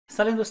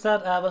Salim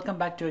Dostar, welcome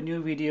back to a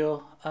new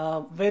video.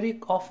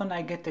 Very often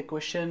I get a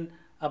question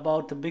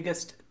about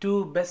the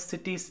two best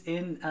cities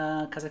in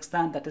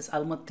Kazakhstan, that is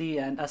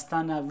Almaty and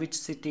Astana. Which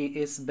city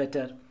is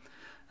better?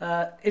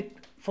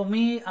 For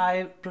me,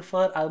 I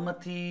prefer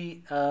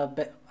Almaty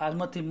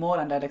more,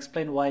 and I'll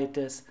explain why it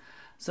is.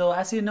 So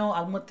as you know,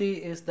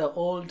 Almaty is the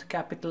old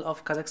capital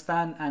of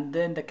Kazakhstan, and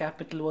then the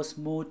capital was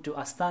moved to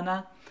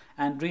Astana,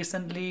 and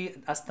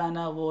recently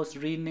Astana was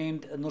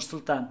renamed Nur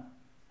Sultan.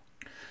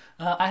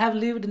 I have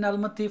lived in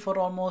Almaty for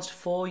almost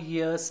 4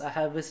 years. I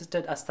have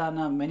visited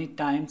Astana many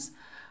times.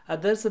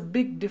 There's a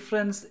big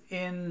difference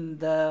in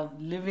the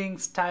living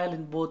style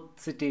in both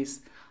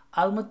cities.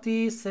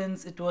 Almaty,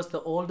 since it was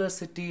the older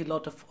city,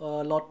 lot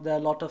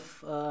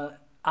of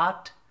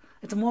art.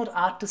 It's a more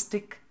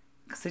artistic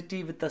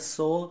city with a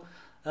soul.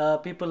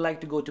 People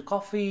like to go to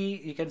coffee.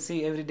 You can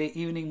see every day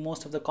evening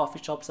most of the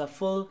coffee shops are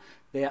full.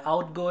 They are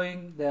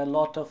outgoing. There are a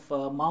lot of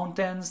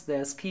mountains.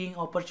 There are skiing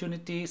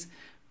opportunities.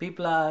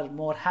 People are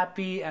more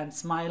happy and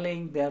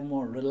smiling. They are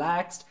more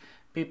relaxed.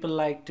 People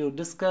like to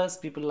discuss.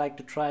 People like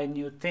to try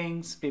new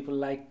things. People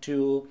like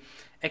to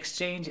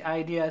exchange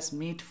ideas,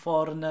 meet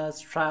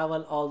foreigners,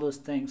 travel, all those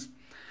things.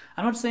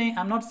 I'm not saying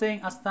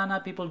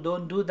Astana people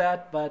don't do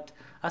that, but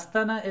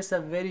Astana is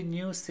a very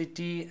new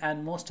city,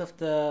 and most of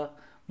the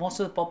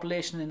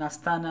population in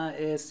Astana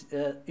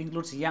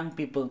includes young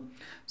people.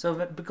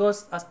 So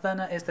because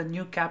Astana is the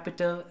new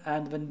capital,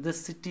 and when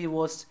this city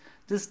was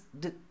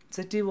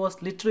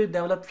literally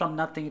developed from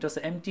nothing. It was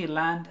an empty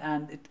land,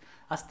 and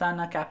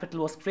Astana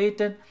capital was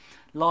created.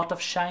 Lot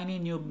of shiny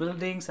new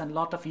buildings, and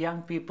lot of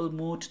young people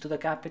moved to the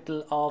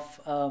capital of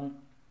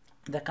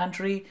the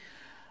country.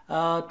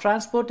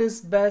 Transport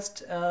is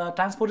best.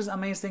 Transport is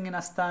amazing in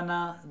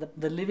Astana.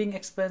 The living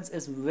expense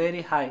is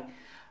very high.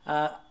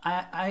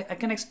 I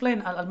can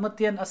explain.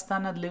 Almaty and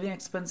Astana, the living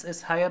expense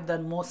is higher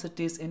than most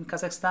cities in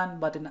Kazakhstan,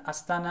 but in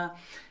Astana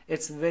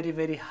it's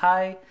very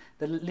high.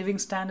 The living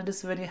standard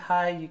is very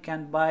high. You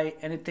can buy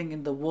anything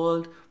in the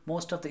world.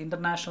 Most of the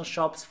international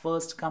shops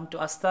first come to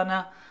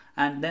Astana,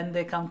 and then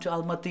they come to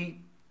Almaty.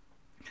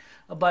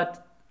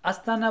 But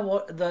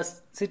Astana, the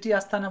city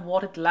Astana,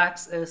 what it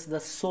lacks is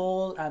the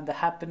soul and the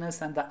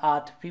happiness and the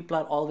art. People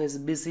are always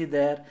busy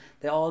there.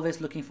 They're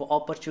always looking for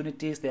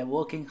opportunities. They're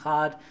working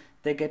hard.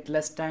 They get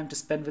less time to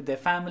spend with their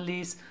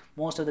families.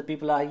 Most of the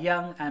people are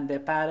young, and their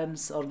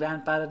parents or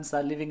grandparents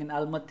are living in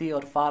Almaty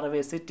or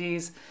faraway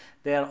cities.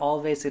 They are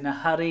always in a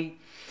hurry.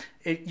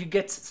 You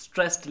get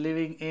stressed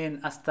living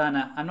in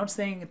Astana. I'm not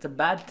saying it's a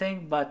bad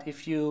thing, but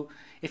if you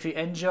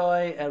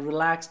enjoy a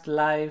relaxed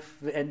life,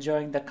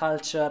 enjoying the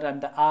culture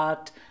and the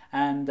art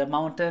and the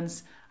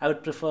mountains, I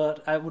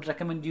would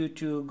recommend you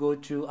to go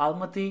to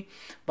Almaty.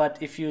 But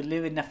if you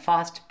live in a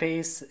fast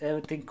pace,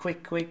 everything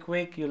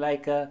quick, you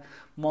like a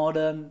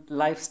modern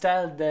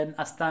lifestyle, then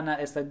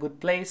Astana is a good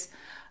place.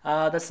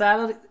 The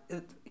salary,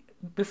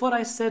 before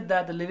I said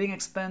that the living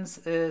expense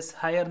is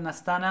higher in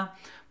Astana,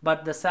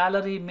 but the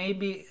salary may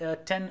be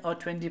 10 or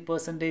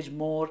 20%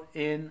 more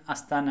in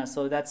Astana.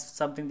 So that's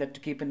something that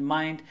to keep in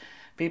mind.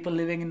 People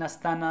living in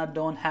Astana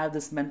don't have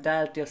this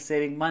mentality of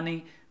saving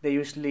money. They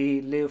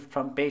usually live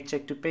from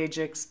paycheck to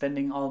paycheck,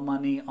 spending all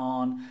money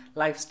on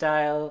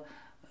lifestyle,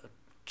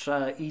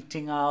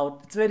 eating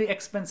out. It's very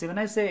expensive. When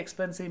I say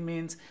expensive,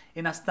 means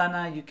in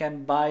Astana you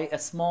can buy a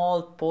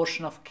small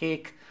portion of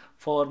cake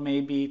for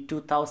maybe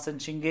 2,000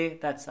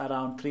 tenge. That's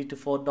around $3 to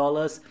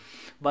 $4.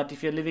 But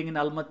if you're living in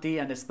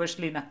Almaty, and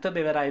especially in Aktobe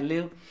where I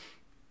live,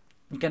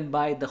 you can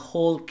buy the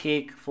whole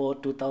cake for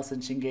 2,000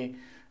 tenge.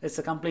 It's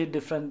a completely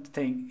different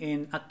thing.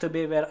 In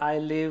Aktobe where I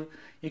live,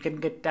 you can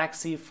get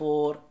taxi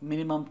for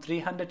minimum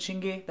 300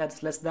 tenge.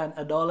 That's less than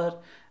 $1.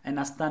 In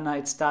Astana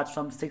it starts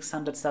from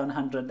 600,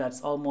 700.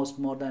 That's almost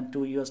more than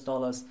 $2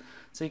 US.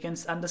 So you can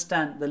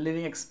understand the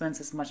living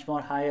expense is much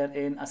more higher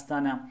in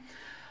Astana.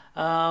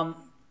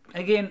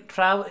 Again,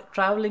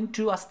 traveling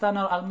to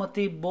Astana or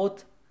Almaty,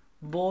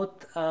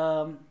 both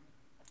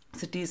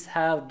cities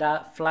have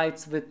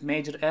flights with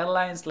major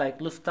airlines like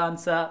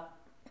Lufthansa,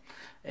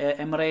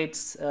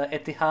 Emirates,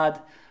 Etihad,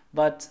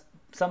 but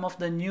some of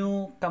the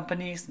new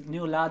companies,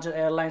 new larger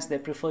airlines, they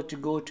prefer to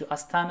go to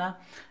Astana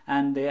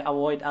and they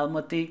avoid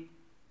Almaty.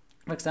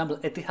 For example,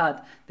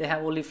 Etihad, they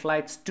have only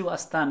flights to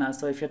Astana.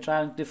 So if you're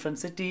traveling to a different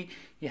city,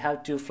 you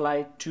have to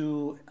fly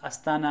to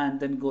Astana and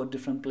then go a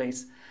different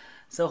place.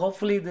 So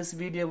hopefully this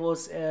video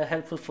was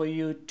helpful for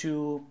you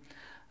to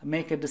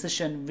make a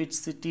decision which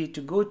city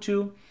to go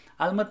to.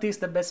 Almaty is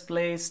the best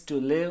place to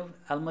live.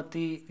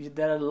 Almaty,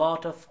 there are a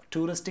lot of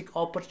touristic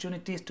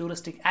opportunities,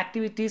 touristic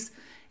activities.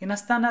 In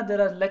Astana,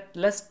 there are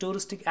less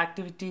touristic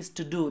activities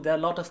to do. There are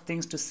a lot of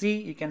things to see.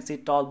 You can see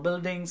tall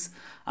buildings,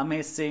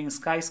 amazing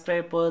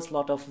skyscrapers, a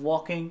lot of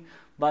walking.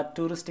 But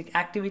touristic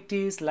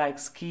activities like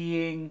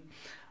skiing,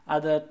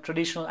 other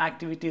traditional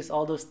activities,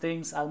 all those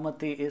things,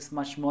 Almaty is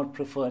much more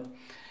preferred.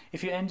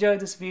 If you enjoy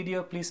this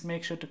video, please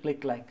make sure to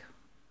click like.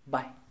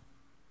 Bye.